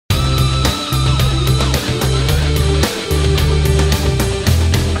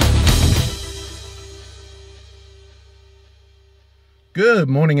Good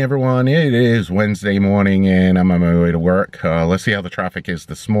morning, everyone. It is Wednesday morning and I'm on my way to work. Let's see how the traffic is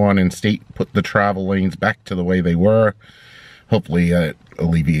this morning. State put the travel lanes back to the way they were. Hopefully it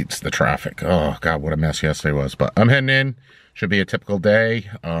alleviates the traffic. Oh God, what a mess yesterday was. But I'm heading in. Should be a typical day.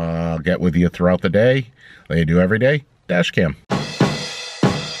 I'll get with you throughout the day, like I do every day. Dash cam.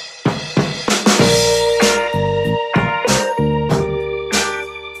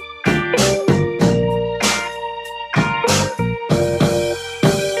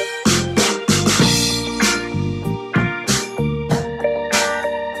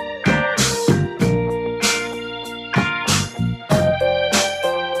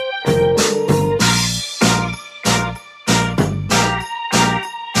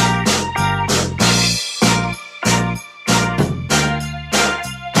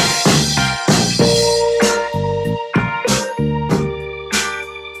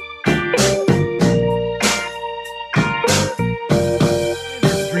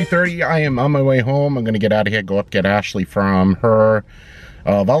 3:30, I am on my way home. I'm going to get out of here, go up, get Ashley from her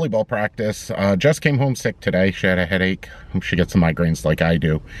volleyball practice. Just came home sick today. She had a headache. She gets some migraines like I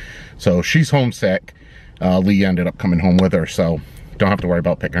do. So she's homesick. Lee ended up coming home with her, so don't have to worry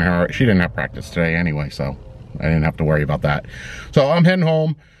about picking her up. She didn't have practice today anyway, so I didn't have to worry about that. So I'm heading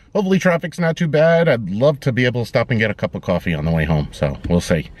home. Hopefully traffic's not too bad. I'd love to be able to stop and get a cup of coffee on the way home, so we'll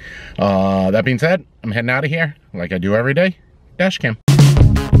see. That being said, I'm heading out of here like I do every day. Dash cam.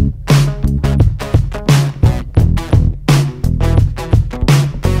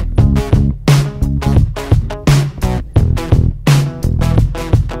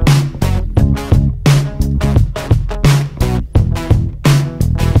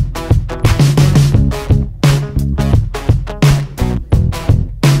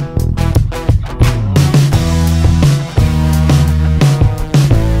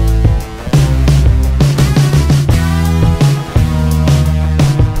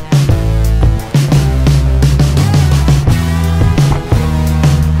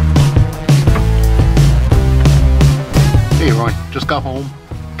 Just got home,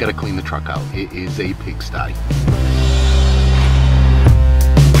 gotta clean the truck out. It is a pigsty.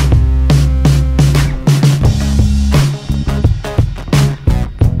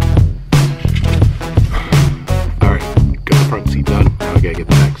 Alright, got the front seat done, now I gotta get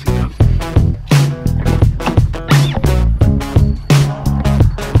the back seat done.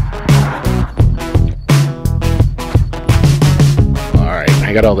 Alright,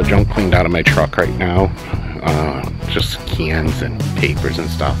 I got all the junk cleaned out of my truck right now. Just cans and papers and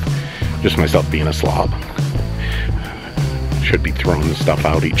stuff. Just myself being a slob. Should be throwing the stuff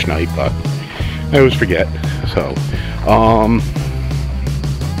out each night, but I always forget. So,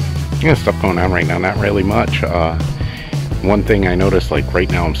 yeah, stuff going on right now. Not really much. One thing I noticed, like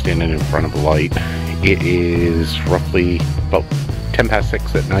right now I'm standing in front of a light. It is roughly about 10 past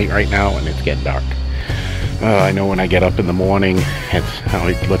 6 at night right now, and it's getting dark. I know when I get up in the morning,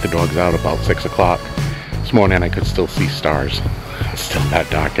 I let the dogs out about 6 o'clock. This morning I could still see stars. It's still that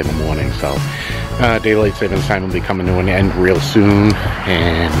dark in the morning, so daylight savings time will be coming to an end real soon,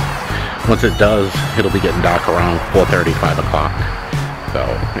 and once it does, it'll be getting dark around 4:30, 5 o'clock, so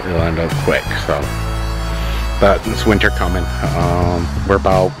it'll end up quick. So, but it's winter coming. We're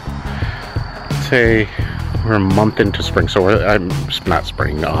about, say, we're a month into spring, so not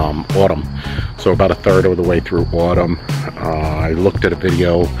spring, autumn. So about a third of the way through autumn. I looked at a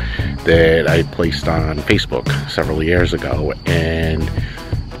video that I placed on Facebook several years ago, and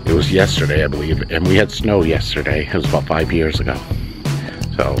it was yesterday, I believe, and we had snow yesterday. It was about 5 years ago.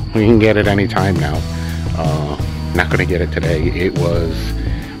 So we can get it anytime now. Not going to get it today. It was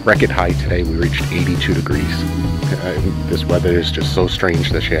record high today. We reached 82 degrees. This weather is just so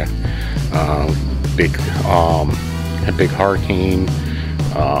strange this year. A big hurricane,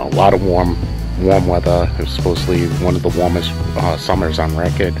 a lot of warm weather. It was supposedly one of the warmest summers on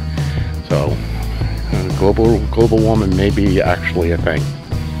record. So global warming may be actually a thing.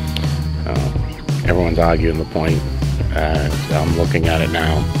 Everyone's arguing the point, and I'm looking at it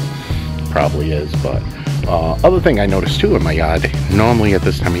now. Probably is, but other thing I noticed too in my yard, normally at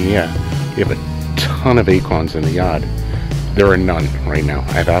this time of year, you have a ton of acorns in the yard. There are none right now.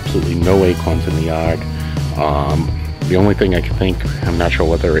 I have absolutely no acorns in the yard. The only thing I can think, I'm not sure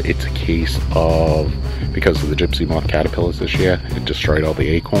whether it's a case of because of the Gypsy Moth caterpillars this year, it destroyed all the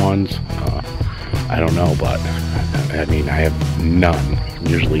acorns. I don't know, but I mean, I have none.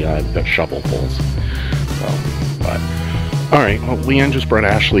 Usually I've got shovelfuls. So, but alright, well, Leanne just brought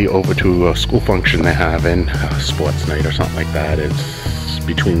Ashley over to a school function they're having, a sports night or something like that. It's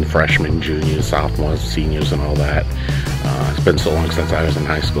between freshmen, juniors, sophomores, seniors, and all that. It's been so long since I was in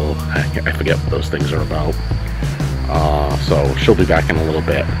high school, I forget what those things are about. So she'll be back in a little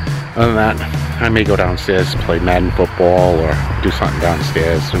bit. Other than that, I may go downstairs, play Madden football, or do something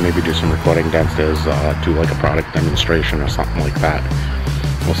downstairs, or maybe do some recording downstairs, do like a product demonstration or something like that.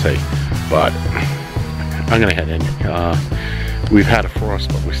 We'll see. But I'm gonna head in. We've had a frost,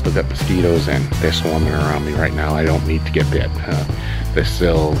 but we still got mosquitoes, and they're swarming around me right now. I don't need to get bit. There's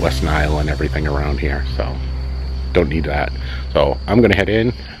still West Nile and everything around here, so don't need that. So I'm gonna head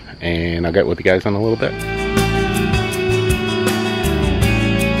in, and I'll get with you guys in a little bit.